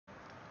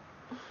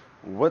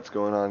What's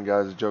going on,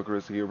 guys?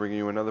 Jokeristic here, bringing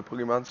you another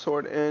Pokemon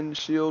Sword and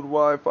Shield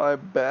Wi-Fi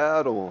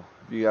battle.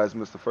 If you guys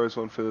missed the first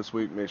one for this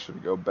week, make sure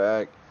to go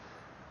back.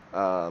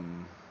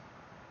 Um,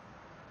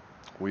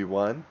 we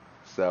won,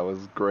 so that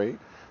was great.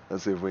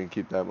 Let's see if we can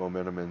keep that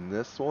momentum in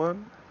this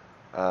one.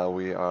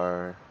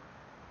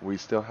 We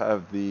still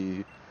have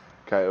the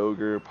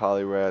Kyogre,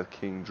 Poliwrath,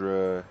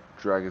 Kingdra,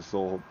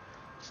 Dragozolt,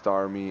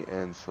 Starmie,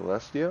 and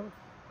Celestia.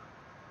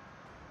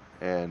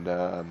 And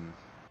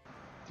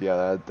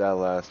yeah, that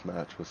last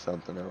match was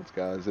something else,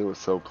 guys. It was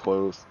so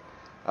close.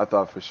 I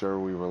thought for sure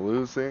we were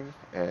losing,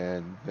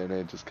 and then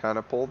it just kind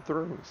of pulled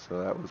through.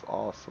 So that was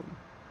awesome.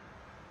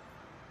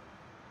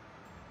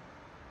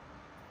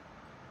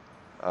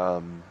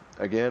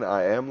 Again,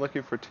 I am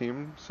looking for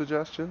team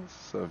suggestions.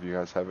 So if you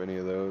guys have any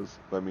of those,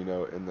 let me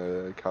know in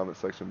the comment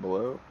section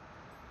below.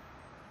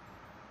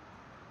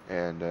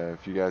 And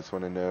if you guys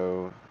want to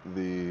know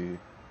the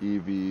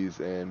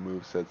EVs and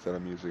movesets that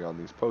I'm using on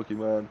these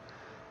Pokemon,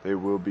 they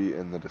will be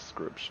in the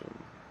description.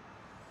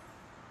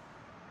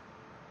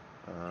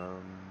 Yeah,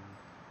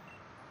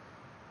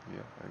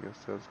 I guess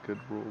that's good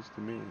rules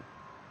to me.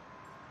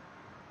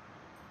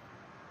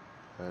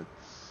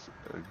 Let's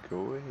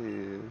go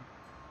ahead.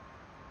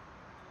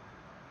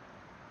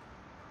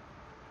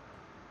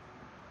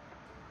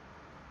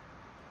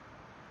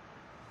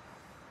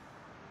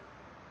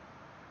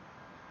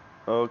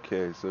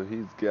 Okay, so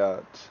he's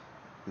got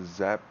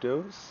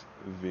Zapdos,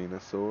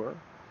 Venusaur,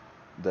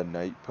 the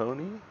Night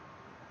Pony,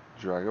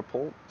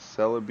 Dragapult,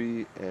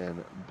 Celebi,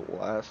 and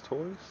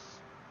Blastoise.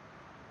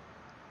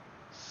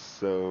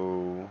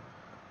 So,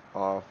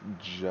 off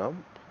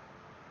jump,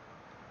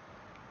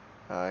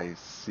 I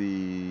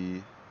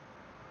see,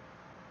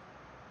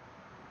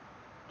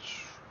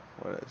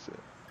 what is it?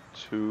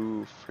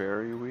 2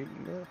 Fairy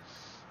Weakness.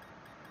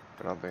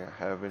 I don't think I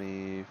have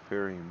any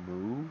Fairy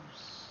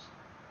moves.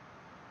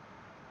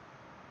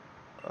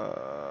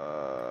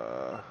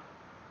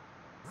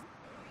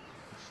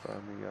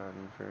 Starmie got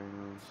any fairy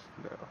moves?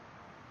 No.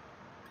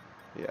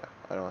 Yeah,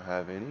 I don't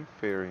have any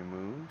fairy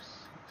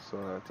moves, so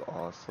that's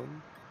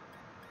awesome.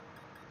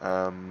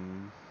 Let's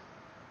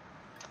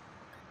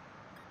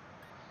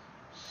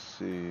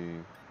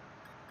see.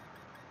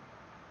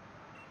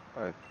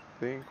 I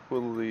think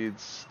we'll lead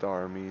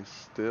Starmie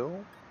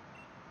still,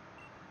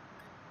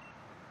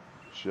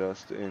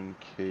 just in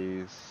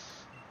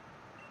case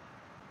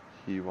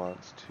he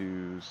wants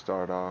to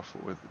start off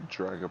with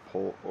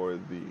Dragapult or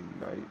the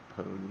Night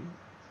Pony.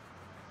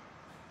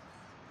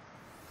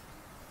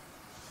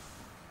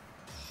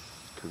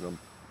 Because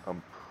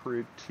I'm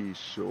pretty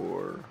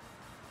sure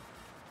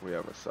we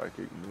have a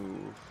psychic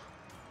move.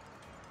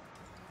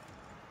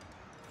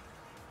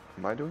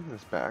 Am I doing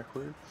this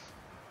backwards?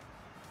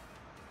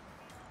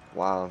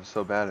 Wow, I'm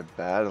so bad at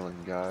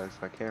battling, guys.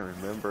 I can't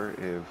remember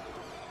if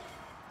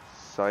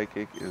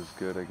Psychic is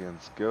good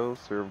against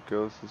Ghost or if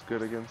Ghost is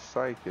good against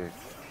Psychic.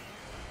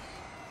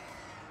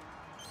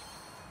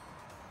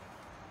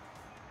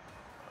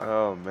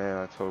 Oh man,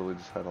 I totally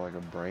just had like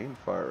a brain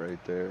fart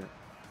right there.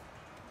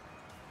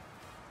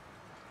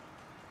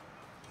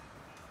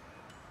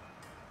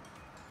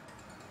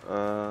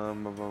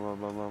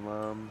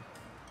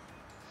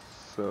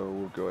 So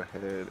we'll go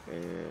ahead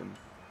and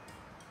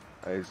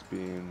Ice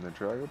Beam the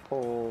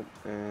Dragapult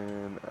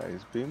and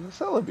Ice Beam the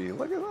Celebi.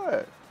 Look at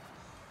that.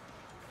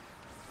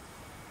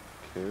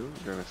 Okay,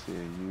 we're gonna see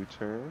a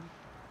U-turn.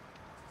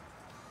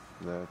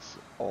 That's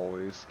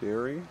always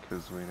scary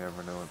because we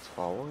never know what's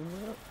following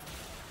that.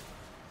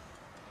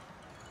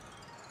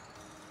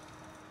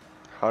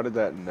 How did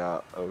that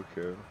not?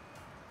 Okay.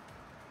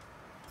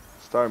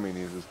 Starmie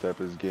needs to step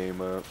his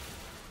game up.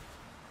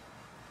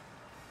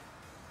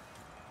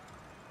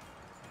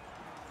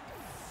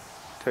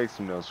 Take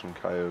some notes from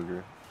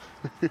Kyogre.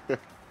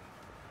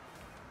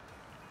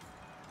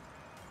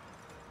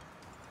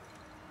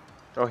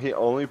 Oh, he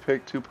only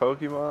picked 2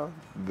 Pokemon?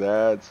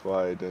 That's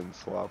why it didn't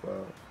swap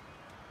out.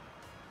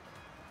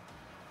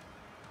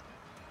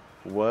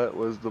 What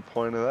was the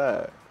point of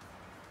that?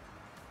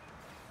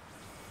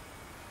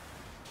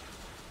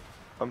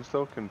 I'm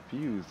so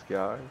confused,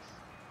 guys.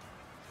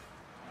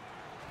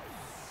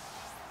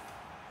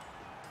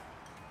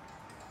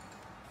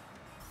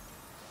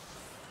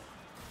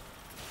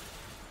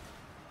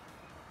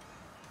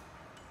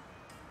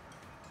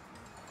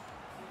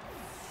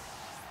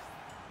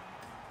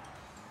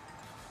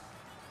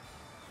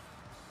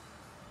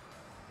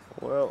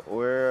 Well,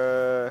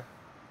 we're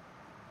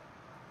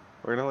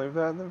gonna leave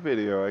that in the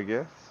video, I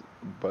guess.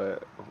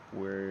 But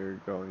we're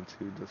going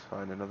to just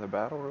find another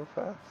battle real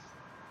fast.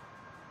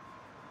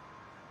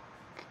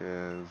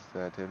 Because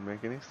that didn't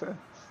make any sense.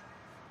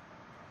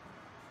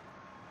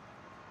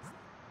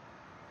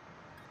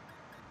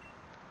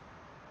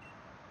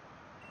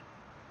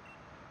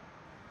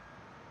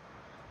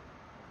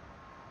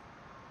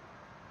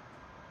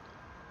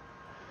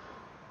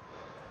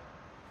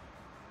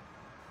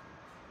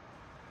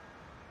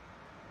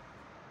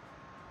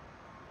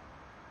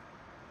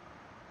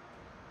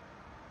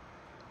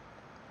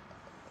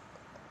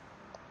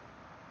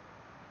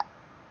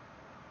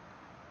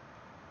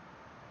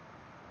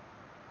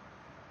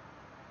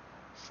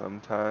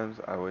 Sometimes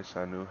I wish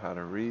I knew how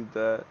to read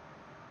that.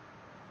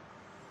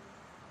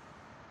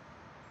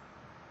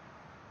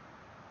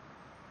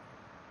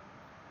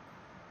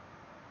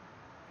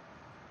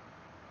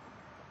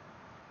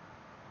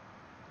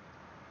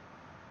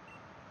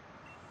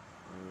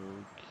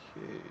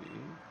 Okay.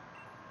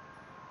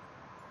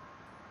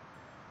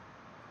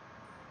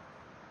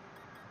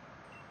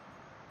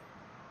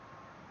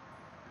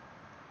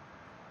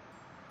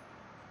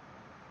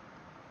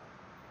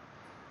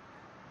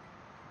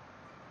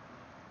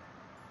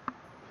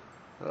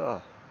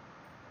 Ah,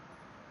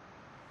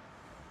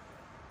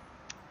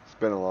 it's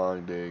been a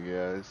long day,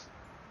 guys.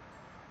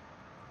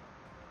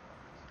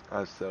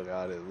 I've still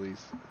got at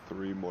least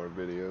 3 more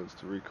videos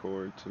to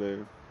record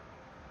today.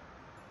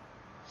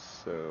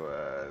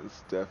 So,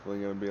 it's definitely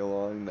going to be a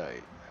long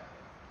night.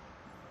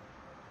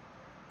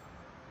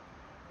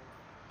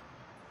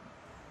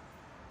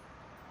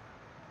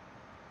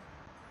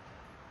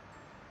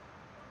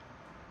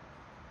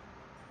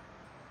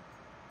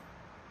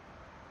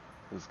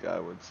 This guy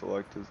would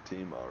select his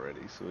team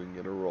already so we can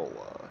get a roll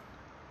on.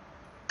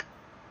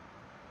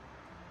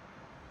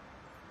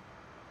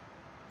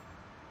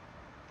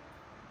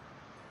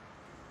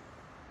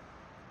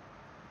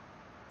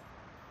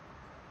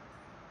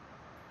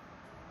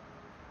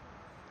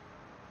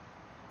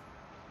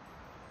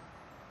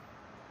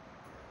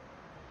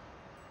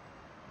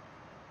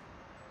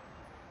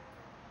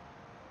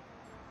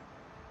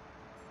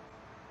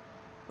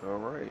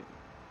 Alright,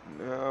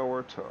 now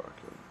we're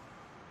talking.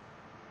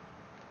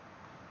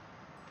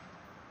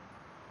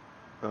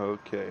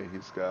 Okay,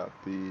 he's got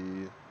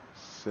the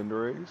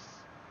Cinderace.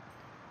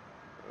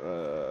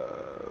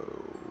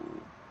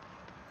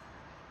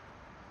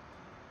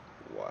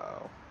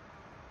 Wow.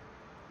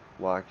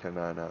 Why can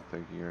I not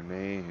think of your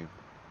name?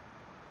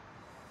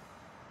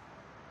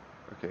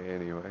 Okay,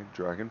 anyway,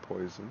 Dragon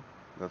Poison.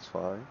 That's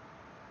fine.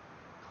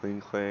 Clean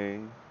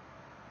Clang.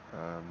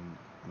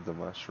 The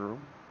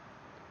Mushroom.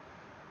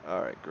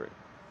 Alright, great.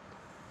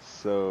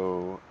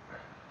 So,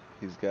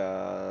 he's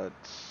got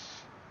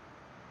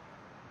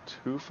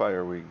 2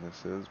 fire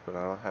weaknesses, but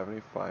I don't have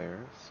any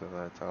fire, so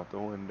that's out the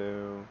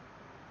window.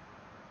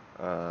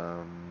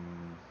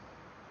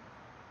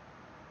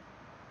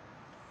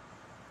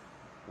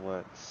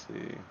 Let's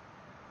see.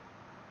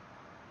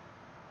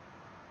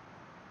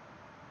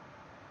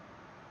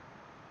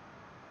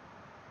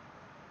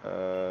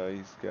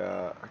 He's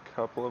got a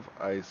couple of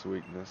ice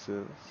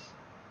weaknesses,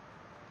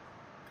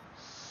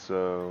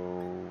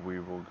 so we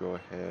will go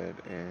ahead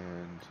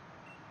and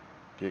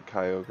get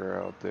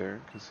Kyogre out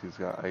there because he's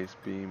got Ice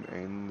Beam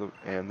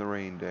and the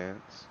Rain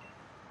Dance,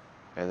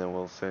 and then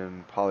we'll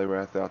send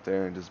Poliwrath out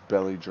there and just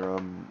belly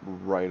drum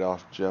right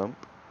off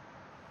jump,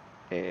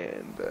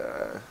 and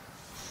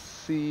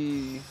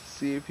see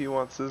if he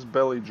wants this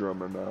belly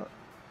drum or not.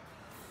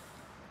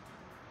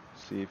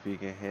 See if he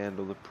can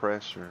handle the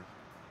pressure.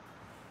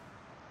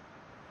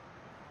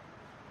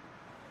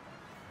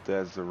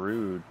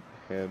 Desiree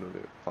handled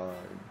it fine,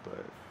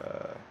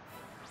 but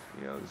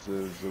you know,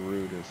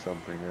 Desiree is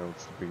something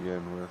else to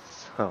begin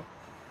with, so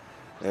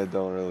that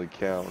don't really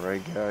count,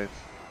 right, guys?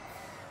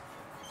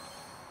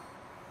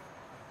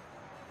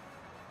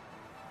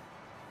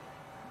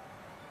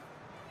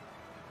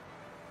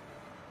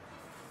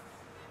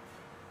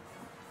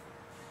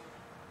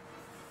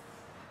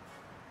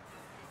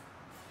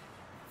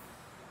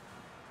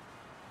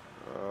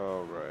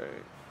 All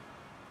right.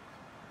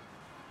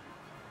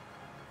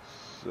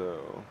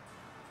 So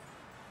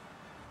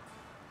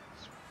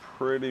it's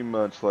pretty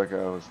much like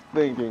I was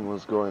thinking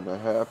was going to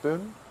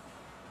happen,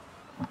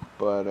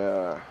 but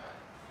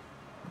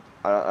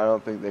I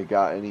don't think they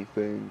got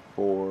anything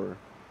for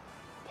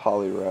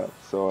Poliwrath,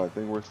 so I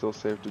think we're still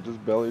safe to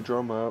just belly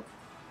drum up.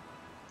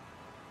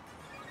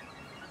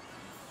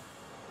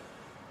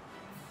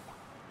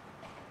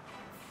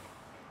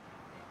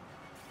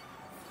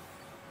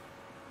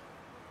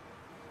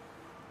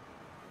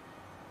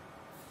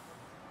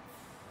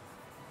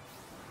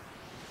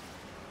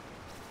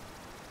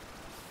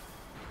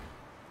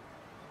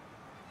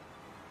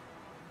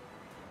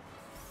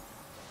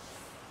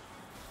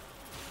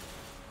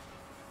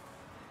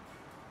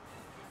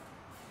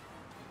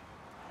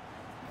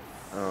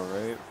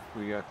 Alright,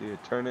 we got the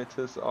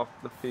Eternatus off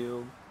the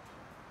field.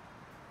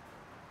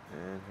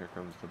 And here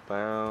comes the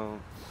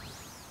bounce.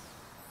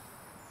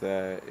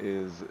 That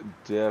is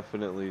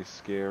definitely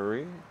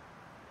scary.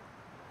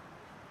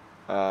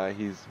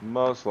 He's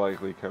most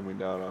likely coming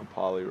down on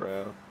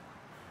Poliwrath.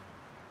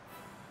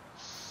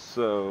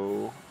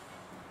 So,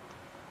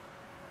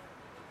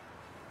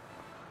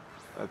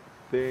 I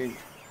think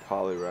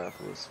Poliwrath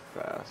was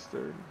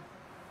faster,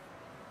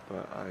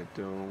 but I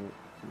don't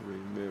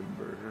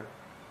remember.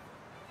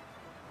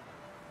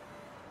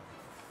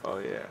 Oh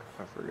yeah,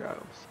 I forgot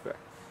I'm spec.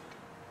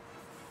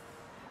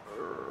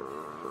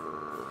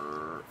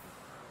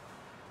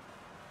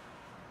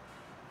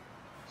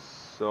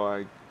 So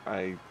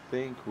I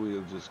think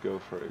we'll just go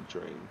for a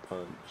Drain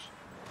Punch.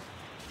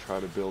 Try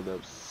to build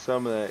up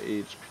some of that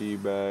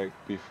HP back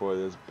before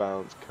this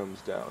bounce comes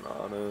down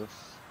on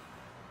us.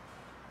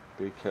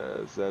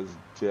 because that's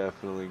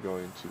definitely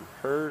going to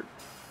hurt.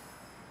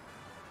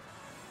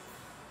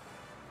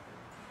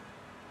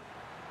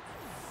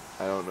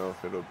 I don't know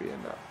if it'll be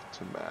enough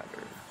to matter.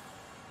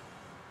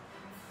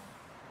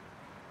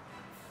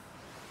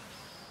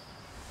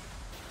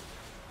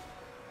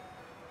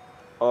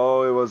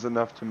 Oh, it was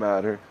enough to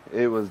matter.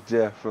 It was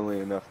definitely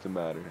enough to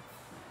matter.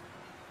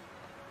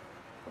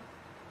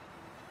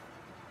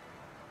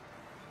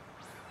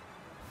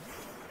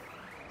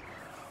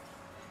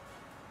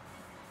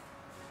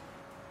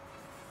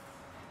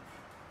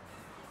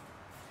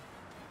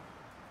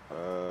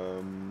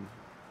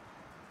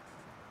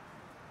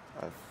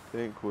 I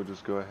think we'll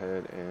just go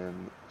ahead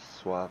and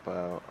swap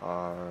out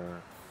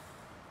our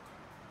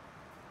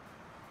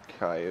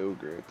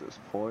Kyogre at this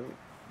point,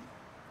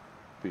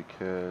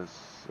 because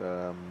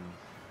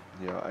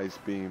you know, Ice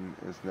Beam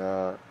is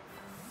not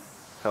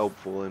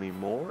helpful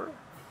anymore.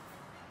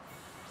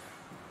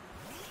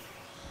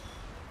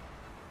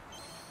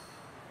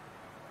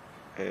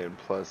 And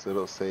plus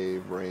it'll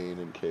save rain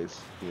in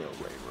case, you know,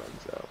 rain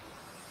runs out.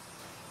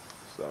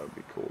 So that would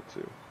be cool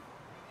too.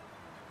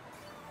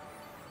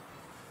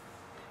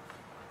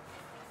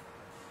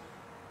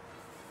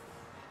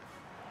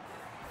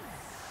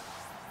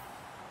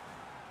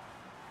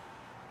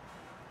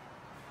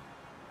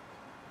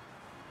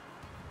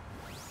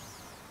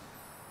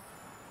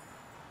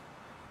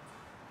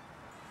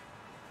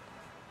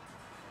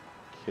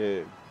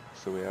 Okay,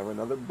 so we have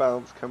another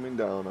bounce coming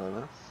down on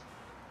us.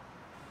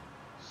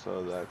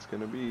 So that's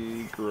gonna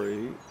be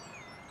great.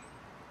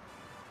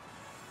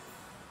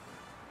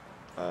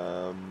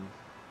 I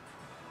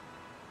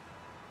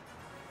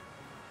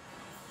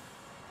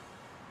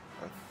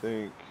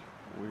think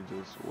we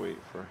just wait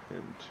for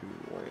him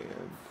to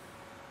land.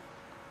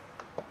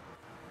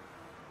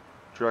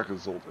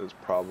 Dracozolt is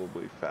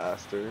probably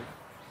faster,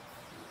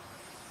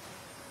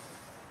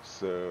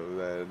 so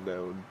that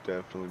would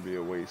definitely be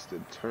a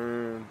wasted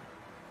turn.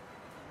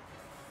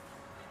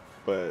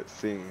 But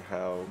seeing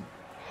how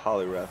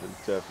Poliwrath is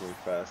definitely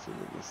faster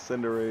than the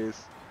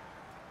Cinderace,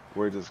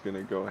 we're just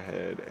gonna go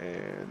ahead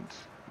and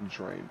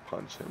Drain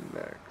Punch him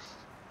next,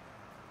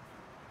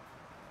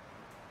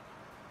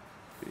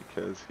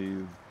 because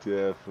he's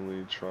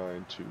definitely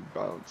trying to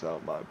bounce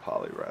out my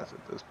Poliwrath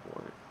at this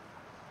point.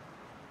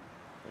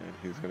 And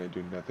he's gonna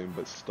do nothing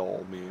but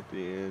stall me at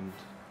the end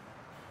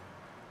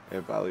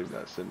if I leave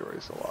that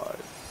Cinderace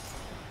alive.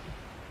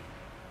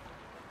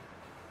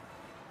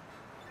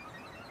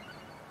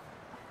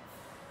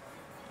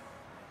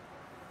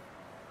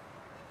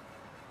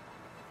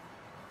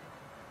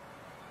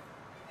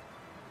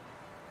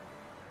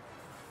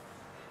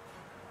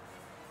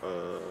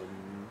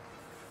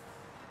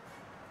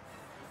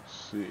 Let's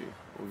see,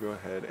 we'll go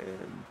ahead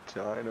and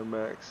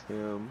Dynamax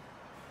him.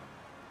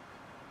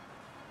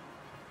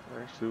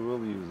 Actually,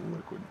 we'll use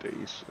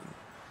Liquidation,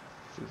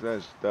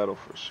 since that'll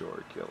for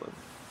sure kill him.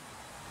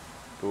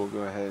 But we'll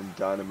go ahead and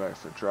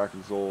Dynamax the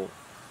Dracozolt,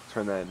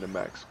 turn that into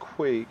Max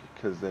Quake,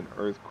 because then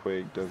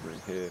Earthquake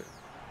doesn't hit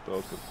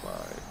both of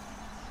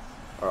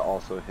my, or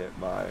also hit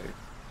my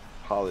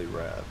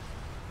Poliwrath.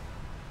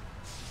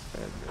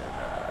 And then,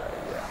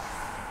 yeah.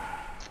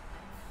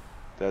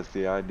 That's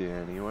the idea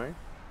anyway.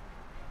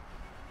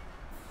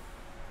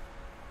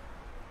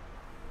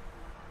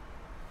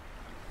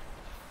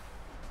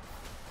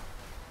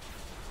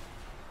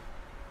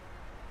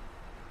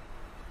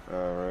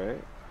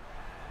 Alright.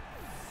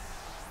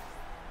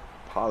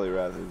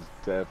 Poliwrath is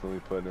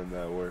definitely putting in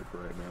that work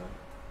right now.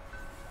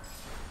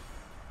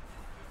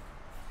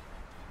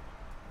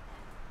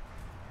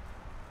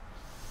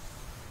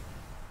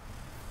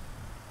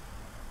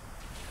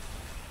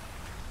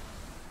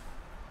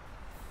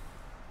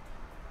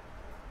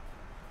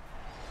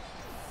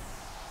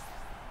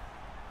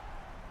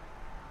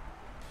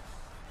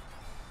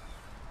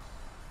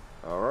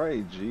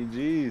 Alright,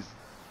 GG's.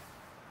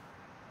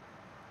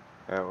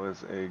 That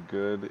was a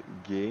good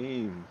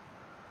game.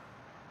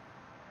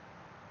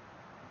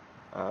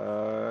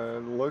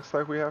 Looks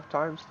like we have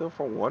time still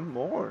for one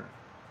more.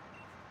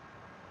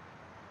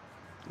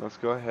 Let's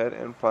go ahead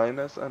and find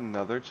us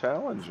another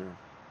challenger.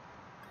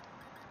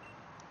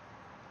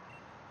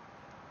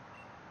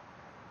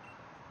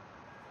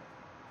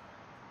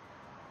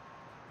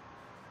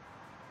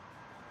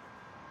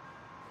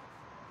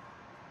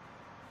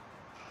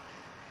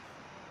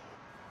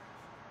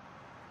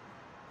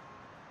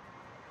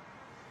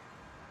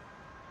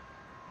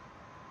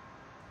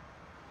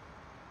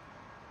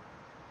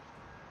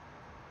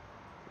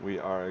 We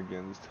are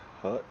against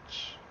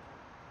Hutch.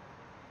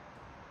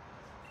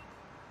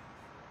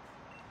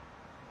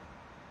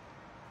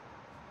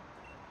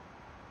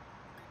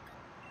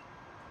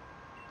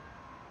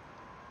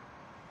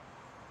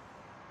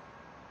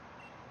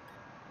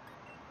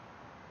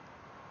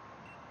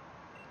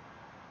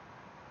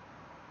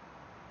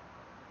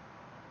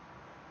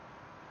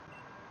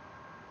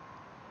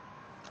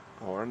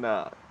 Or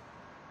not.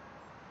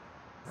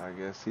 I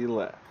guess he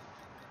left.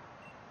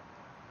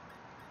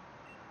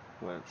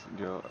 Let's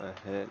go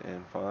ahead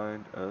and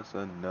find us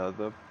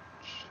another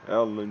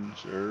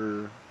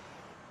challenger.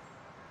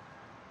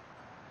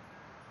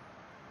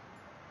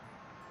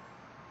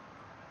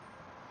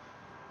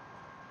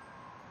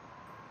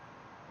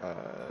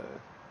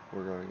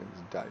 We're going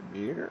against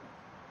Dimir,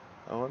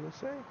 I want to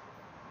say.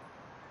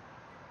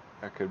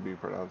 I could be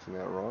pronouncing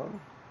that wrong,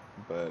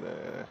 but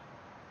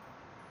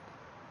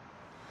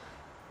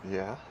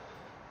yeah.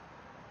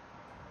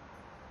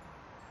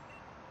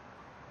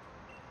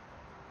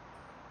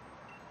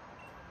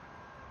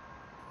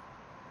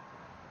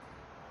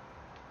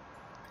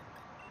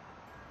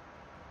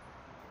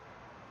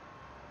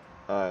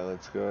 Alright,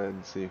 let's go ahead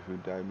and see who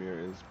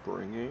Dimir is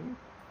bringing.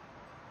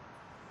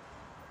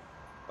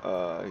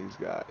 He's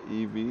got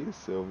Eevee,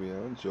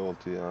 Sylveon,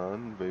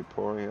 Jolteon,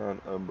 Vaporeon,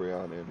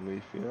 Umbreon, and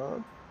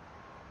Leafeon.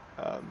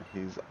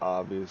 He's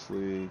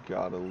obviously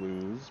gotta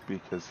lose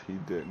because he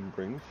didn't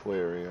bring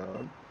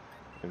Flareon,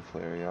 and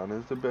Flareon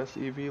is the best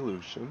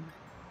evolution.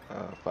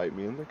 Fight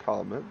me in the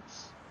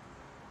comments.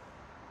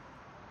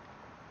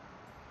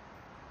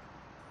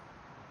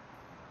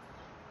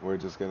 We're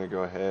just gonna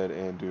go ahead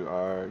and do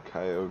our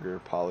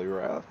Kyogre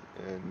Poliwrath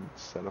and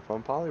set up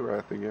on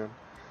Poliwrath again.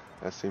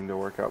 That seemed to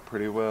work out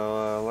pretty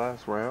well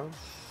last round.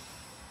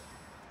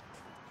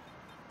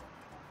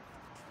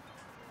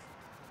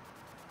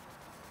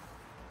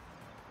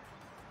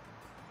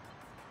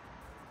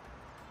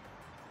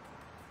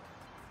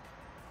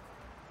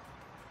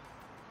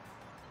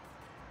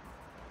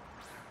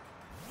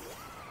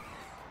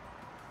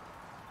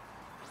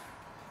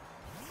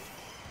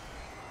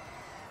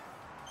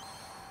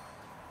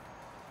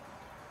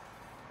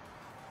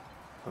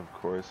 Of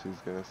course, he's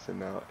going to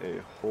send out a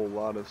whole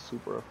lot of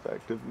super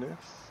effectiveness.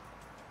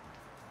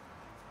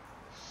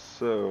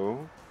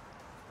 So,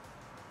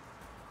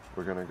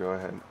 we're going to go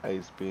ahead and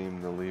Ice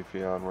Beam the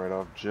Leafeon right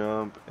off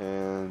jump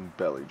and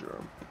Belly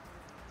Drum.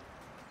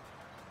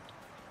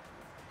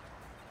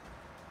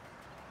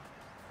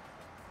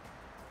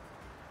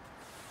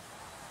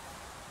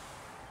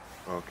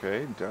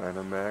 Okay,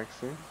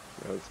 Dynamaxing.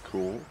 That's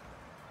cool.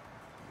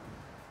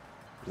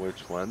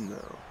 Which one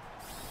though?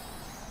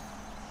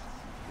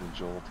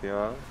 The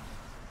Jolteon.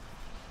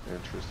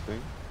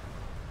 Interesting.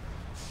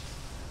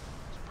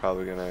 It's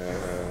probably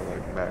gonna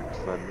like Max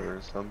Thunder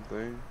or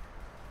something.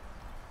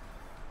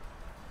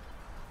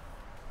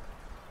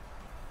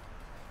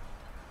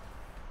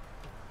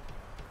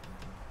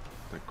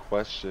 The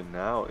question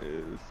now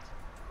is,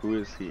 who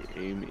is he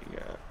aiming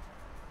at?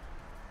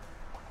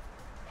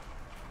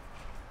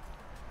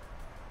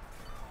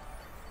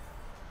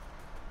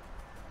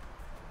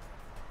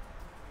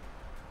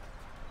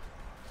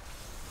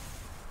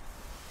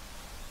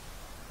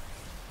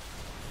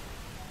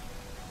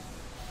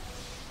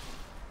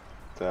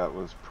 That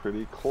was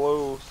pretty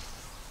close.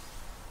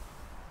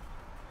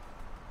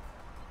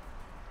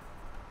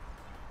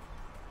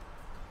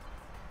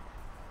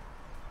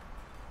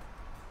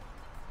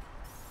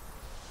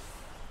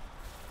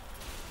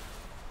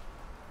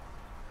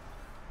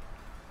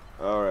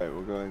 Alright,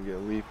 we're going to get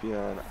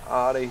Leafeon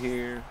out of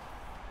here.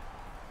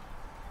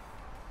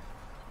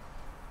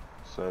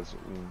 So that's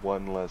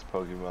one less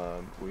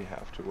Pokemon we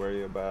have to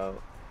worry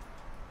about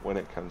when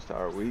it comes to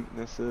our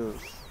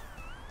weaknesses.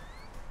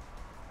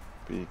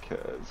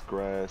 Because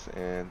Grass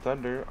and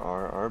Thunder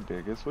are our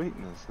biggest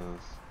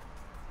weaknesses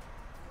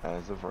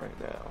as of right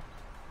now.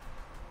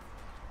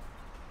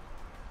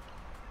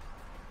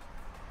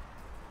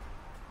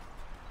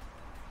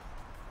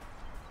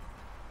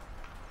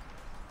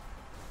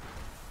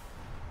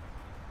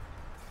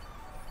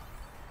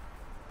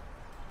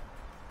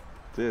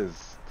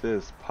 This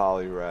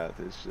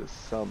Poliwrath is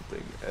just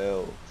something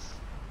else.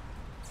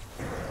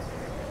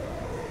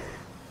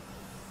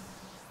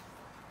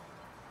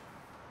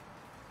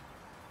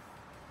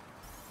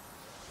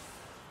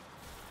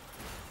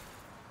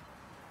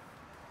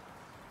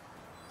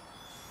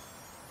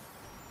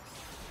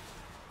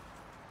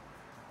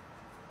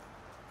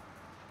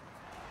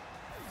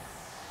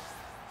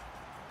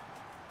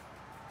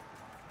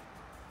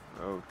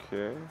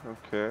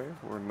 Okay,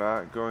 we're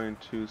not going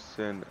to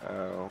send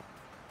out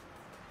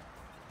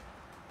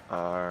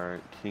our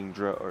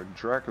Kingdra or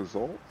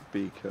Dracozolt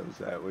because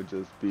that would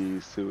just be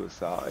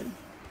suicide.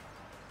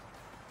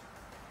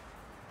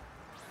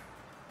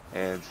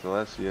 And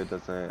Celestia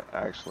doesn't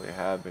actually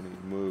have any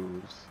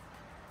moves.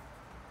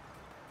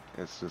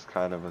 It's just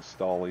kind of a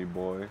stally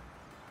boy.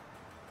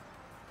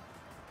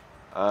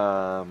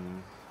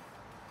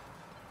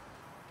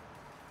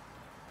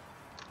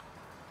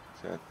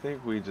 So I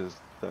think we just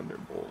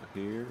Thunderbolt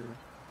here.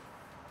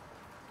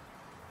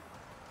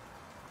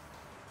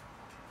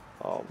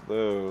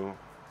 Although,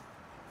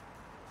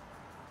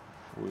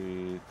 if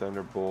we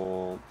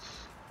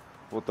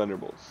we'll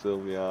Thunderbolt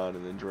Sylveon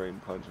and then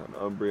Drain Punch on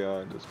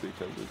Umbreon just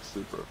because it's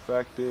super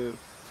effective.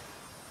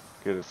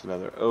 Get us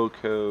another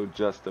Oko,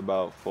 just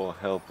about full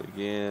health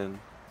again.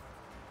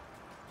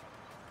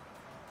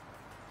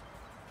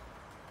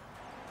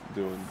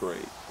 Doing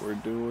great. We're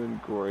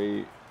doing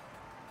great.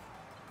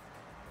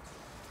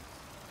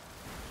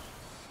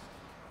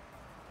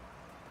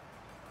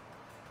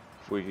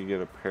 If we could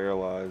get a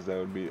Paralyze, that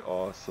would be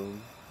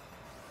awesome.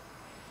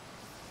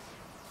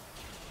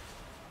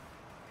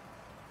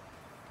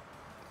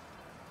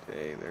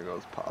 Dang, there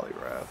goes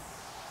Poliwrath.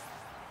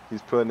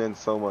 He's putting in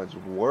so much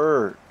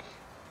work.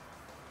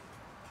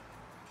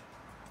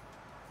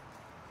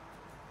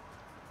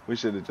 We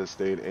should have just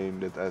stayed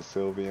aimed at that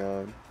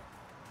Sylveon.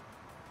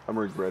 I'm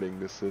regretting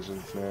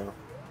decisions now.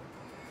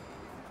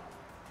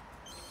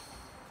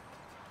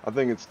 I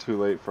think it's too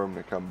late for him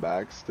to come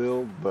back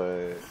still,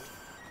 but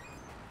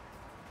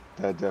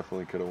that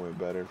definitely could have went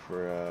better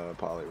for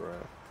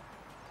Poliwrath.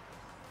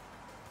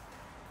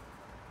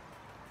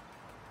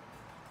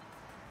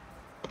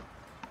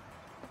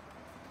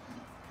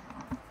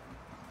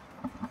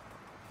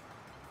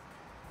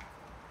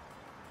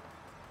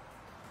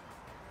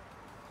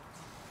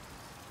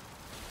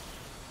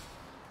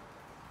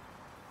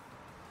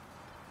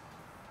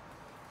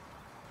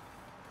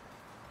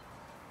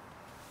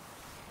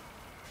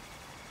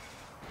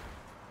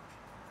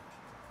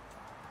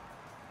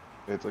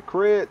 It's a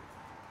crit.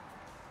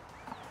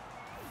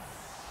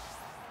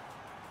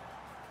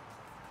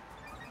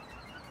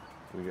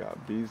 We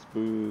got Beast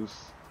Boost.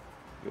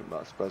 Get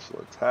my special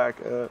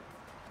attack up.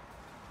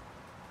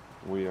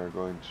 We are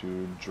going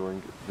to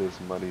drink this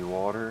muddy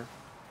water.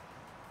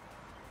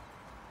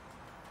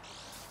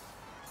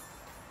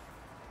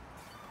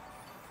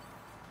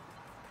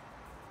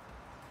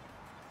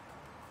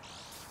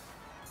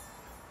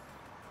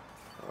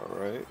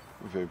 Alright,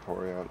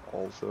 Vaporeon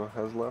also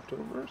has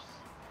leftovers.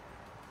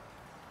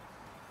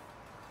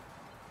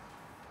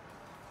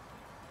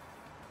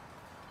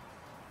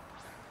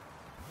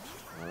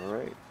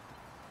 Alright,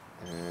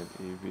 and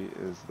Eevee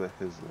is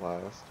his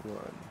last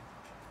one.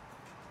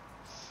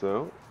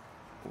 So,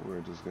 we're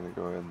just going to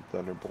go ahead and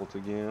Thunderbolt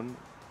again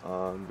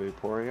on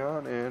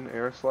Vaporeon and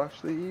Air Slash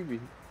the Eevee.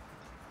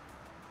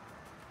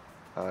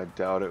 I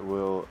doubt it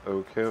will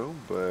OHKO,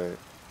 but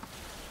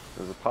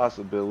there's a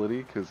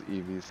possibility because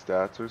Eevee's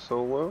stats are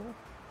so low.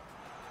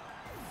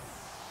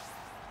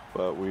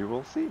 But we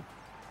will see.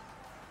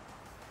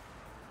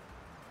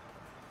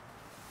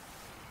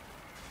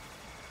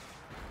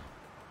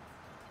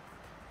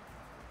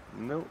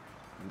 Nope,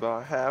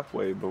 about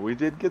halfway, but we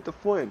did get the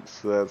flinch,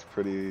 so that's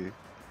pretty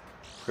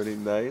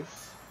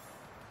nice.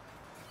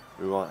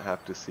 We won't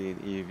have to see an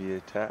Eevee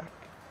attack.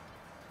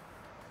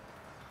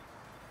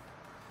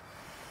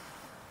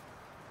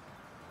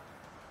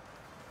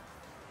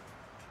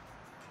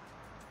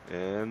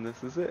 And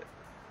this is it.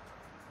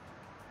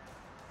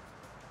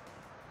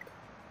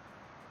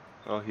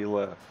 Oh, he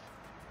left.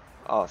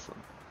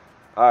 Awesome.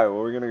 Alright, well,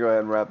 we're going to go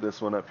ahead and wrap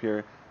this one up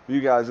here. If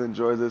you guys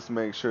enjoyed this,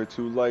 make sure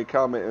to like,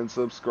 comment, and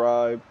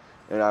subscribe.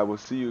 And I will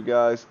see you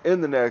guys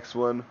in the next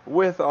one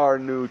with our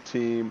new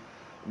team.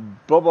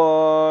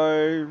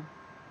 Bye-bye.